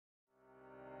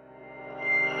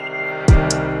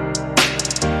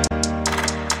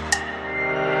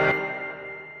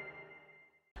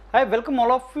Hi, welcome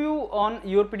all of you on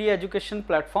YourPedia education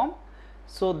platform.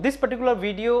 So this particular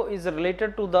video is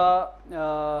related to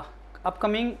the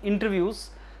upcoming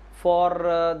interviews for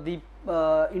the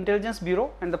Intelligence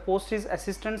Bureau, and the post is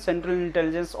Assistant Central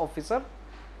Intelligence Officer,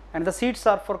 and the seats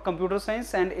are for Computer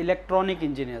Science and Electronic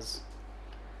Engineers.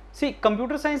 See,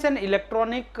 Computer Science and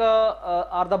Electronic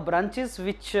are the branches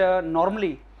which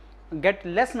normally get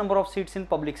less number of seats in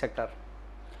public sector.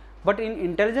 But in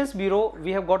Intelligence Bureau,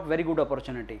 we have got very good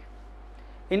opportunity.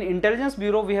 In Intelligence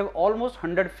Bureau, we have almost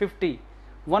 150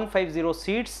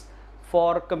 seats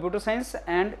for Computer Science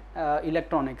and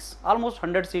Electronics, almost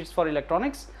 100 seats for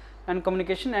Electronics and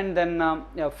Communication, and then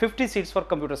 50 seats for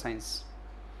Computer Science.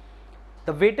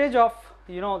 The weightage of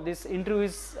this interview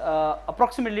is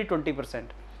approximately 20%,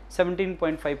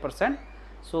 17.5%.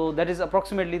 So that is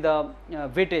approximately the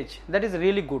weightage. That is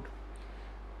really good.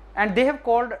 And they have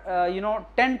called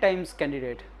 10 times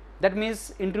candidate. That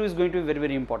means interview is going to be very,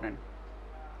 very important.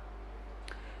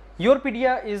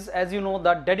 YourPedia is, as you know,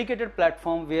 the dedicated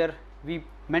platform where we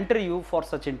mentor you for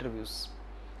such interviews,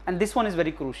 and this one is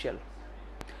very crucial.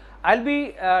 I'll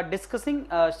be discussing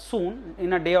soon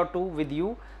in a day or two with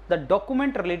you the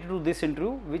document related to this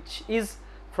interview, which is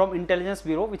from Intelligence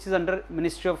Bureau, which is under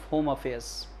Ministry of Home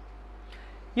Affairs.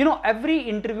 Every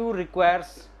interview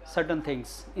requires certain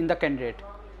things in the candidate.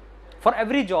 For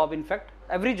every job, in fact,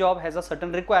 every job has a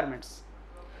certain requirements.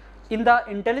 In the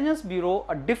Intelligence Bureau,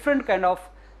 a different kind of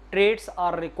traits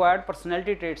are required,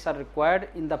 personality traits are required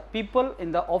in the people,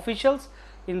 in the officials,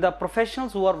 in the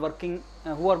professionals who are working,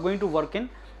 who are going to work in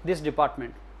this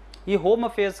department. ये home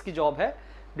affairs की job है,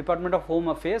 department of home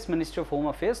affairs, ministry of home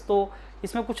affairs, तो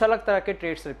इसमें कुछ अलग तरह के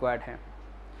trades required हैं.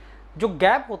 जो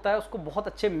गैप होता है उसको बहुत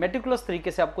अच्छे मेटिकुलस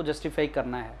तरीके से आपको जस्टिफाई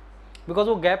करना है, बिकॉज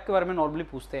वो गैप के बारे में नॉर्मली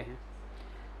पूछते हैं.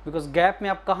 बिकॉज गैप में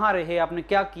आप कहाँ रहे, आपने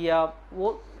क्या किया,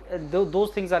 वो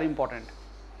those things are important.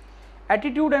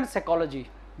 Attitude and psychology,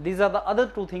 these are the other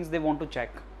two things they want to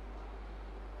check.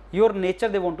 Your nature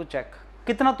they want to check.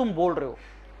 कितना तुम बोल रहे हो.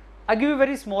 I give you a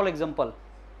very small example.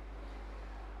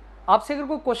 आपसे अगर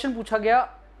कोई क्वेश्चन पूछा गया,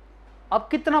 आप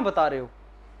कितना बता रहे हो,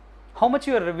 how much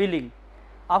you are revealing,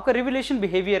 आपका रिविलेशन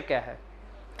बिहेवियर क्या है,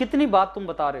 कितनी बात तुम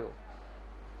बता रहे हो,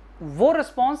 वो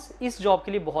रिस्पॉन्स इस जॉब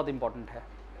के लिए बहुत इंपॉर्टेंट है.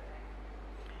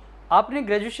 आपने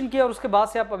ग्रेजुएशन किया और उसके बाद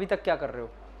से आप अभी तक क्या कर रहे हो,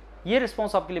 ये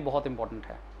रिस्पॉन्स आपके लिए बहुत इंपॉर्टेंट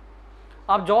है.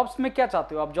 आप जॉब्स में क्या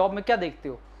चाहते हो, आप जॉब में क्या देखते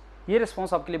हो, ये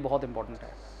रिस्पॉन्स आपके लिए बहुत इंपॉर्टेंट है.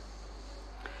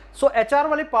 सो एचआर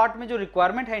वाले पार्ट में जो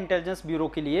रिक्वायरमेंट है इंटेलिजेंस ब्यूरो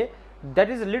के लिए, that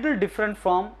is little different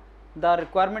from the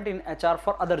requirement in HR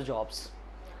for other jobs.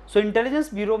 So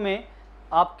intelligence bureau में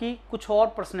आपकी कुछ और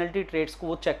पर्सनैलिटी ट्रेट्स को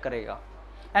वो चेक करेगा,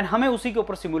 एंड हमें उसी के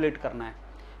ऊपर सिमुलेट करना है.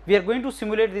 We are going to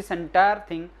simulate this entire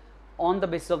thing on the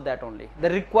basis of that only. The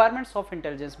requirements of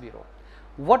Intelligence Bureau.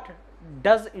 What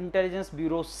does Intelligence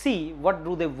Bureau see? What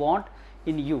do they want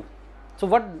in you? So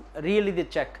what really they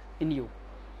check in you?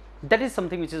 That is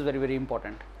something which is very, very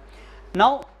important. Now,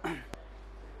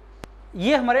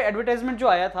 ये हमारे advertisement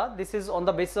जो आया था, this is on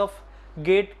the basis of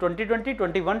GATE 2020,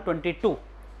 21, 22.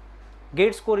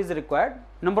 GATE score is required.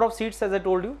 Number of seats, as I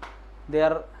told you, they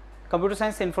are Computer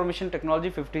Science, Information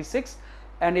Technology 56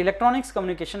 and Electronics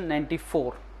Communication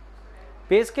 94.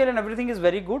 Pay scale and everything is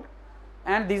very good,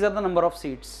 and these are the number of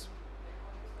seats.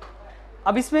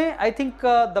 अब इसमें I think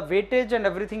the weightage and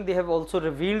everything they have also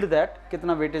revealed that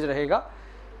कितना weightage रहेगा,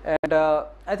 and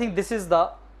I think this is the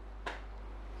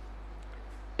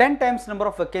 10 times number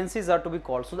of vacancies are to be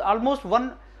called. So almost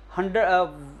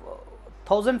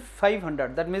 1,500,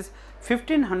 that means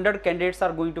 1,500 candidates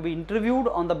are going to be interviewed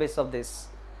on the basis of this,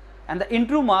 and the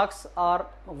interview marks are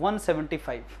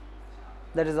 175.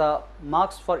 That is a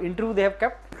marks for interview they have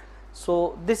kept.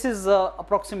 So this is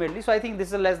approximately, so I think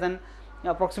this is less than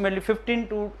approximately 15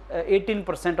 to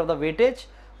 18% of the weightage,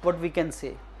 what we can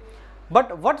say.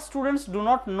 But what students do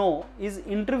not know is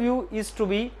interview is to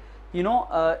be,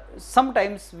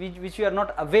 sometimes which you are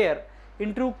not aware,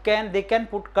 interview they can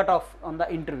put cutoff on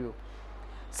the interview.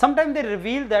 Sometimes they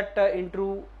reveal that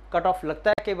interview cutoff लगता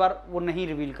है, कई बार वो नहीं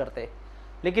reveal करते,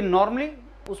 लेकिन normally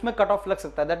उसमें cut off लग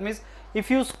सकता है. That means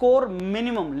if you score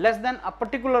minimum less than a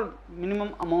particular minimum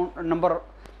amount number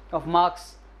of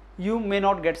marks, you may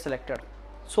not get selected.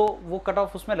 सो वो कट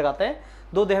ऑफ उसमें लगाते हैं,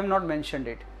 दो they have not mentioned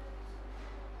it.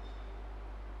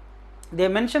 They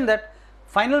mention that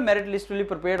final merit list will be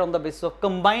prepared on the basis of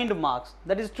combined marks.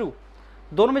 That is true.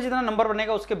 दोनों में जितना number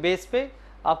बनेगा उसके बेस पे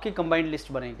आपकी कंबाइंड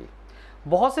लिस्ट बनेगी.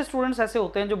 बहुत से स्टूडेंट्स ऐसे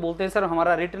होते हैं जो बोलते हैं सर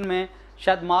हमारा रिटन में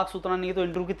शायद मार्क्स उतना नहीं है, तो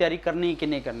इंटरव्यू की तैयारी करनी है कि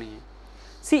नहीं करनी है.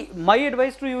 See, my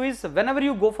advice to you is whenever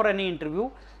you go for any interview,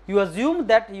 you assume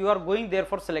that you are going there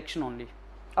for selection only.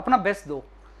 अपना best दो,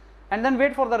 and then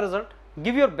wait for the result.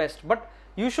 Give your best, but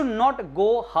you should not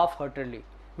go half-heartedly,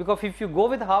 because if you go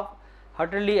with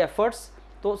half-heartedly efforts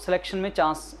तो selection में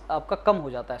chance आपका कम हो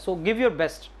जाता है. So give your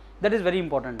best, that is very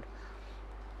important.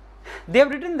 They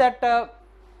have written that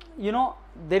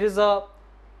there is a,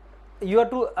 you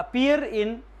have to appear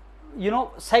in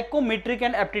psychometric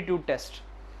and aptitude test.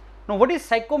 Now what is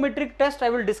psychometric test?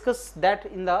 I will discuss that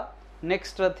in the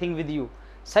next thing with you.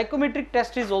 Psychometric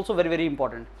test is also very very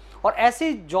important. और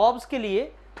ऐसे jobs के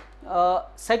लिए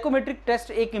psychometric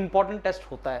test एक important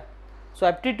test होता है. So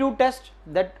aptitude test,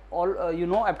 that all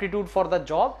aptitude for the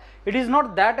job, it is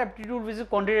not that aptitude which is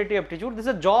quantitative aptitude, this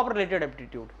is a job related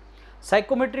aptitude.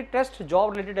 Psychometric test,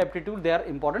 job related aptitude, they are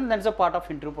important, that is a part of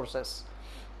interview process.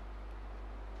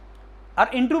 Our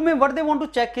interview में what they want to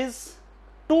check is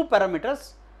two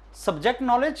parameters, subject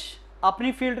knowledge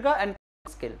अपनी field का and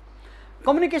skill.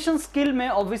 Communication skill में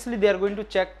obviously they are going to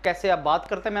check कैसे आप बात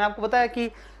करते हैं. मैंने आपको बताया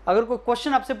कि अगर कोई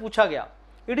क्वेश्चन आपसे पूछा गया,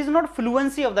 it is not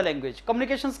fluency of the language.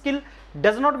 Communication skill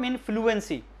does not mean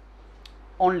fluency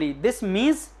only. This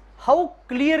means how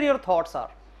clear your thoughts are.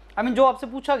 I mean जो आपसे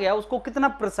पूछा गया उसको कितना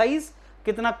precise,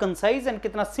 कितना concise and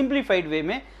कितना simplified way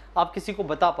में आप किसी को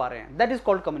बता पा रहे हैं. That is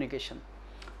called communication.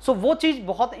 So वो चीज़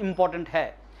बहुत important है.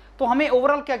 तो हमें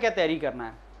overall क्या क्या तैयारी करना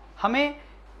है? हमें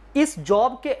इस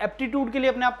जॉब के एप्टीट्यूड के लिए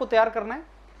अपने आप को तैयार करना है.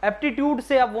 एप्टीट्यूड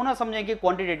से आप वो ना समझें कि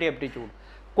quantitative aptitude.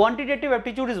 Quantitative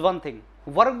aptitude is one thing,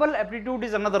 verbal aptitude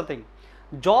is another thing,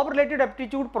 job related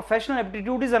aptitude, professional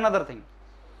aptitude is another thing.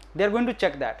 They are going to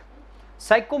check that.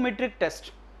 Psychometric test,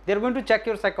 they are going to check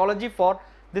your psychology for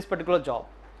this particular job.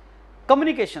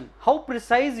 Communication, how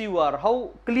precise you are, how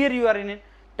clear you are in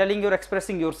telling or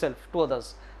expressing yourself to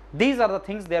others. These are the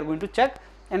things they are going to check,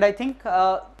 and I think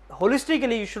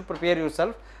holistically you should prepare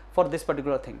yourself for this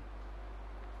particular thing.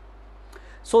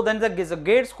 So then there is a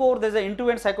gate score, there is an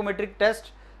interview and psychometric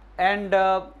test, and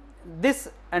this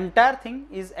entire thing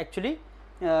is actually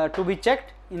to be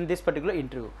checked in this particular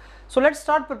interview. So let's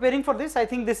start preparing for this. I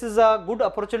think this is a good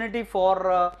opportunity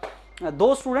for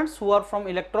those students who are from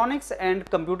electronics and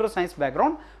computer science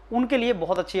background. उनके लिए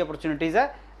बहुत अच्छी opportunities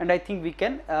है, and I think we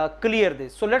can clear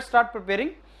this. So let's start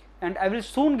preparing, and I will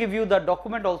soon give you the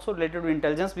document also related to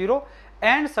intelligence bureau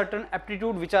and certain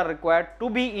aptitude which are required to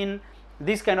be in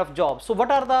this kind of job. So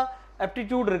what are the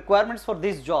aptitude requirements for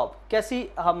this job? कैसी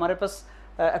हमारे पास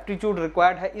aptitude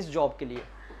required है इस job के लिए?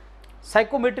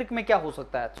 Psychometric में क्या हो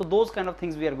सकता है? So those kind of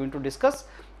things we are going to discuss,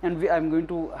 and I am going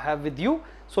to have with you.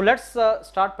 So let's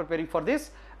start preparing for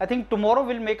this. I think tomorrow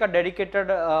we'll make a dedicated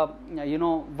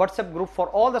WhatsApp group for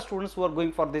all the students who are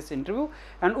going for this interview,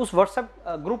 and उस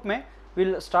WhatsApp group में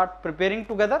we'll start preparing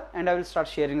together, and I will start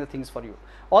sharing the things for you.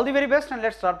 All the very best, and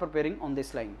let's start preparing on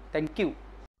this line. Thank you.